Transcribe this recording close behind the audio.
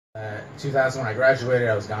2000, when I graduated,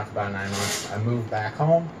 I was gone for about 9 months. I moved back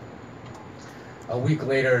home. A week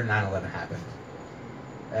later, 9/11 happened.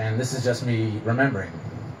 And this is just me remembering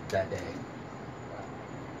that day.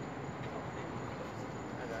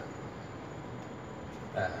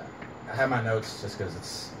 I have my notes just because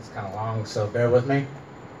it's kind of long, so bear with me.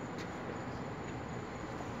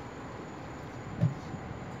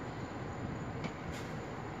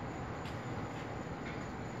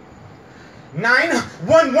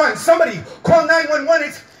 "911, somebody call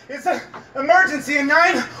 911. It's an emergency. A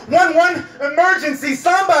 911 emergency.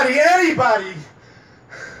 Somebody, anybody."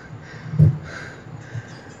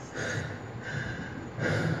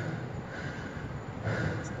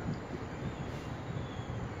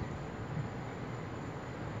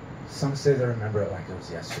 Some say they remember it like it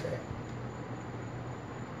was yesterday.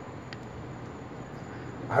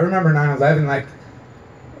 I remember 9/11 like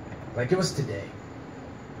it was today.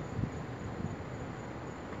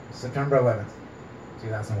 September 11th,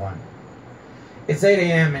 2001. It's 8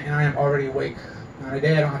 a.m. and I am already awake. On a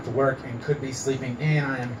day I don't have to work and could be sleeping in,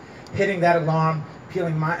 I am hitting that alarm,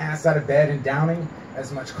 peeling my ass out of bed and downing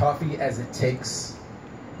as much coffee as it takes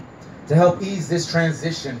to help ease this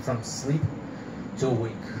transition from sleep to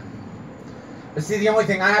awake. But see, the only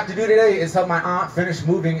thing I have to do today is help my aunt finish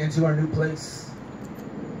moving into our new place.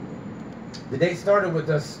 The day started with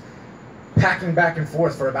us packing back and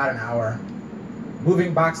forth for about an hour,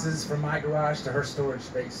 moving boxes from my garage to her storage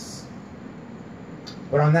space.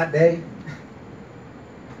 But on that day,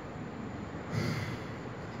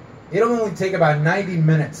 it'll only take about 90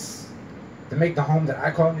 minutes to make the home that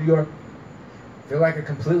I call New York feel like a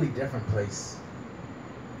completely different place.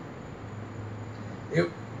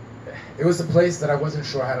 It was a place that I wasn't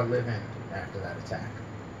sure how to live in after that attack.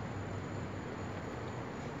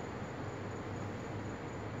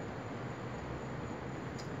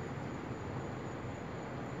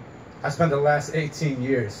 I spent the last 18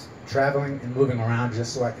 years traveling and moving around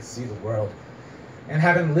just so I could see the world. And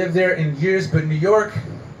haven't lived there in years, but New York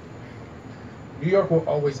will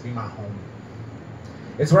always be my home.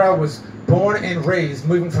 It's where I was born and raised,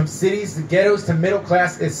 moving from cities to ghettos to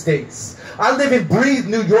middle-class estates. I live and breathe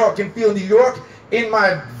New York and feel New York in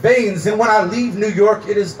my veins. And when I leave New York,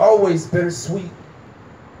 it is always bittersweet.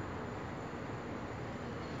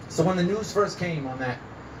 So when the news first came on that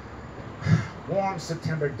warm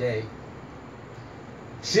September day,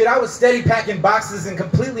 shit, I was steady packing boxes and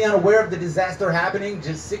completely unaware of the disaster happening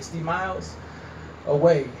just 60 miles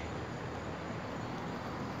away.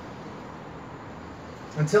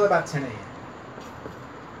 Until about 10 a.m.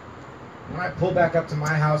 When I pull back up to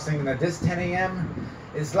my house thinking that this 10 a.m.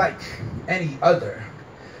 is like any other.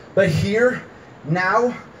 But here,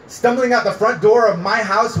 now, stumbling out the front door of my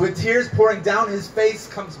house with tears pouring down his face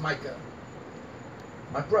comes Micah,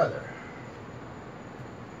 my brother.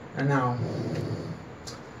 And now,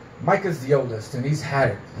 Micah's the oldest, and he's had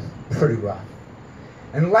it pretty rough.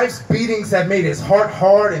 And life's beatings have made his heart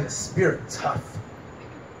hard and his spirit tough.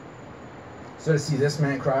 So to see this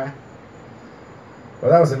man cry,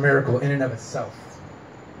 well, that was a miracle in and of itself.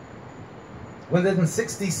 Within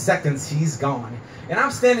 60 seconds, he's gone. And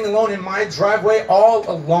I'm standing alone in my driveway all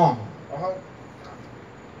alone,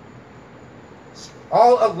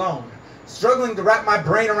 struggling to wrap my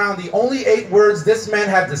brain around the only 8 words this man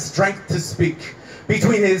had the strength to speak.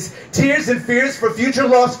 Between his tears and fears for future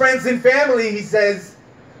lost friends and family, he says,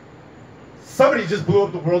 "Somebody just blew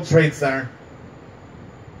up the World Trade Center."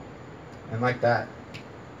 And like that,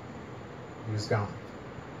 he was gone.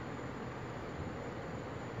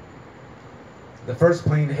 The first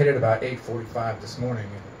plane hit at about 8:45 this morning.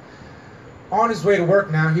 And on his way to work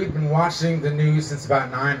now, he'd been watching the news since about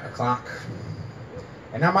 9 o'clock.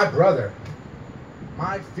 And now my brother,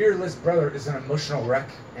 my fearless brother, is an emotional wreck,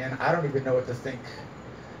 and I don't even know what to think.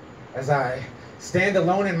 As I stand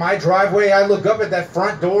alone in my driveway, I look up at that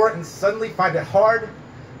front door and suddenly find it hard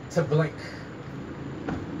to blink.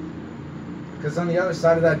 Because on the other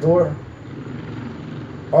side of that door,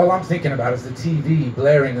 all I'm thinking about is the TV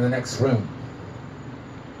blaring in the next room.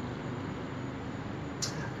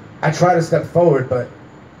 I try to step forward, but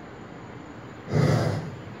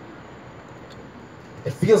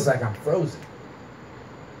it feels like I'm frozen.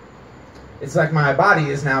 It's like my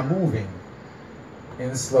body is now moving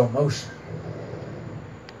in slow motion.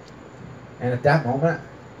 And at that moment,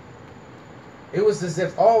 it was as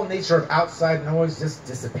if all nature of outside noise just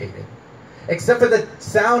dissipated, except for the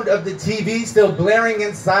sound of the TV still blaring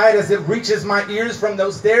inside as it reaches my ears from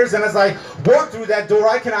those stairs. And as I walk through that door,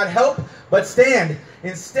 I cannot help but stand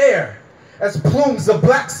and stare as plumes of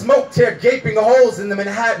black smoke tear gaping holes in the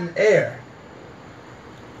Manhattan air.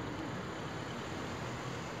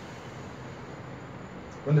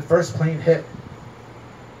 when the first plane hit.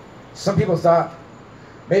 Some people thought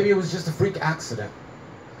maybe it was just a freak accident.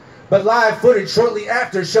 But live footage shortly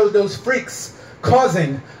after showed those freaks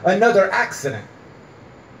causing another accident.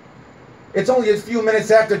 It's only a few minutes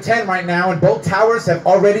after 10 right now, and both towers have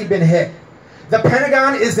already been hit. The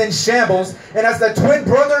Pentagon is in shambles, and as the twin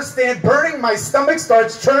brothers stand burning, my stomach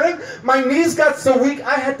starts churning. My knees got so weak,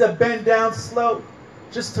 I had to bend down slow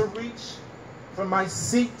just to reach for my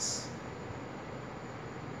seats.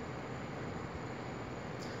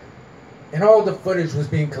 And all the footage was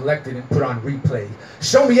being collected and put on replay.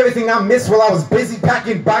 Show me everything I missed while I was busy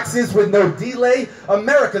packing boxes with no delay.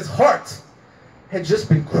 America's heart had just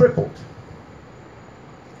been crippled.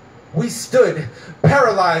 We stood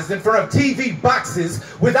paralyzed in front of TV boxes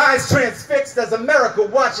with eyes transfixed as America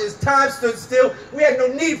watches. Time stood still. We had no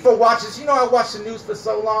need for watches. You know, I watched the news for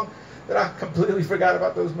so long that I completely forgot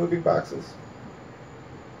about those moving boxes.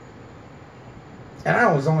 And I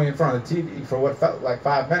was only in front of the TV for what felt like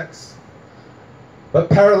 5 minutes. But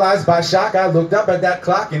paralyzed by shock, I looked up at that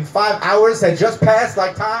clock, and 5 hours had just passed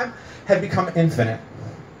like time had become infinite.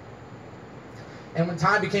 And when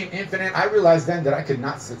time became infinite, I realized then that I could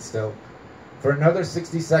not sit still for another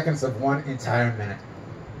 60 seconds of one entire minute.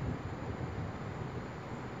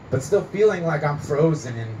 But still feeling like I'm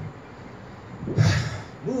frozen and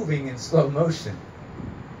moving in slow motion,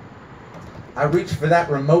 I reached for that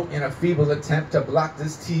remote in a feeble attempt to block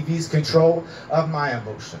this TV's control of my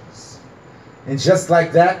emotions. And just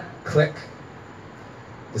like that, click,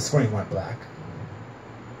 the screen went black.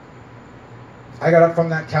 I got up from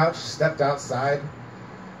that couch, stepped outside,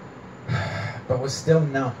 but was still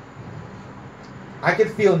numb. I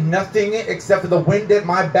could feel nothing except for the wind at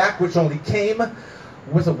my back, which only came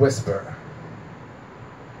with a whisper.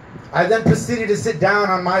 I then proceeded to sit down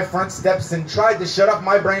on my front steps and tried to shut off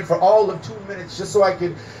my brain for all of 2 minutes just so I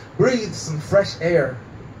could breathe some fresh air.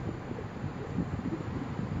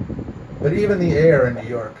 But even the air in New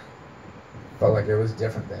York felt like it was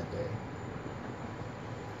different that day.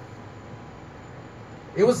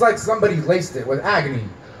 It was like somebody laced it with agony,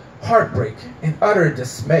 heartbreak, and utter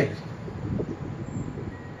dismay.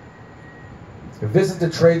 Visit the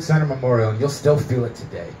Trade Center Memorial and you'll still feel it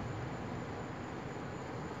today.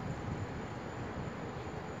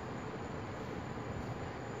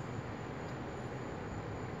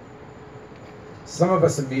 Some of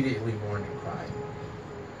us immediately mourned and cried.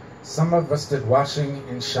 Some of us stood watching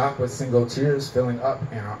in shock with single tears filling up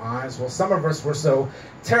in our eyes, while some of us were so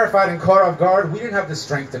terrified and caught off guard we didn't have the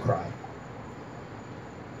strength to cry.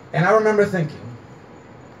 And I remember thinking,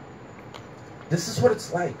 this is what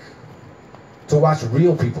it's like to watch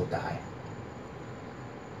real people die.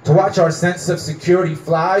 To watch our sense of security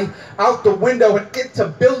fly out the window and into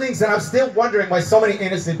buildings, and I'm still wondering why so many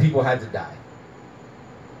innocent people had to die.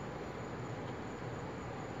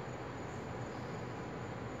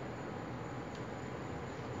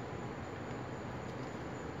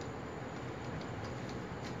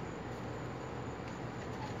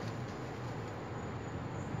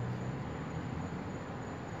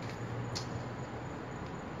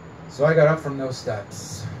 So I got up from those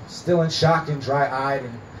steps, still in shock and dry-eyed,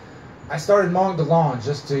 and I started mowing the lawn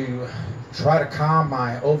just to try to calm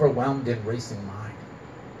my overwhelmed and racing mind.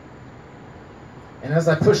 And as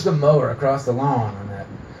I pushed the mower across the lawn on that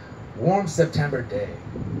warm September day,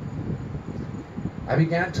 I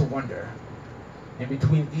began to wonder, in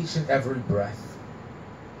between each and every breath,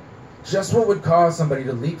 just what would cause somebody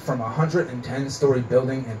to leap from a 110-story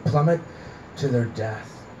building and plummet to their death.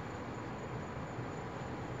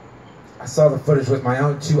 I saw the footage with my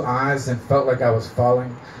own 2 eyes and felt like I was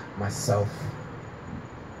falling myself.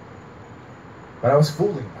 But I was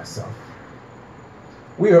fooling myself.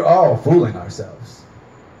 We are all fooling ourselves.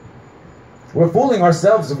 We're fooling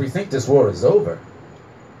ourselves if we think this war is over.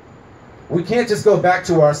 We can't just go back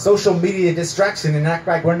to our social media distraction and act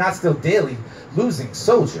like we're not still daily losing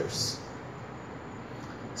soldiers.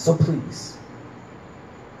 So please,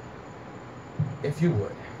 if you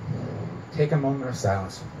would, take a moment of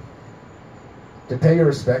silence to pay your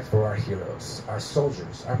respect for our heroes, our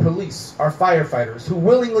soldiers, our police, our firefighters, who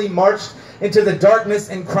willingly marched into the darkness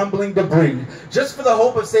and crumbling debris, just for the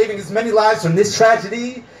hope of saving as many lives from this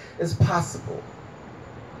tragedy as possible.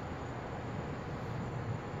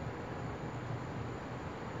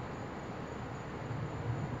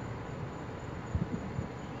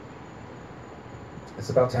 It's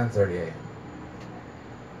about 10:30 a.m.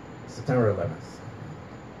 September 11th,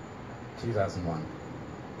 2001.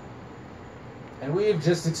 And we've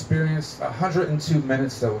just experienced 102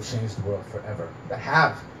 minutes that will change the world forever. That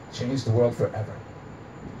have changed the world forever.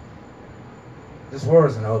 This war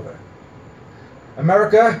isn't over.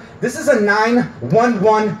 America, this is a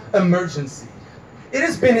 911 emergency. It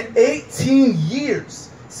has been 18 years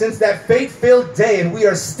since that fate-filled day, and we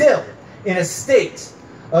are still in a state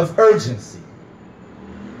of urgency.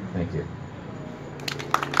 Thank you.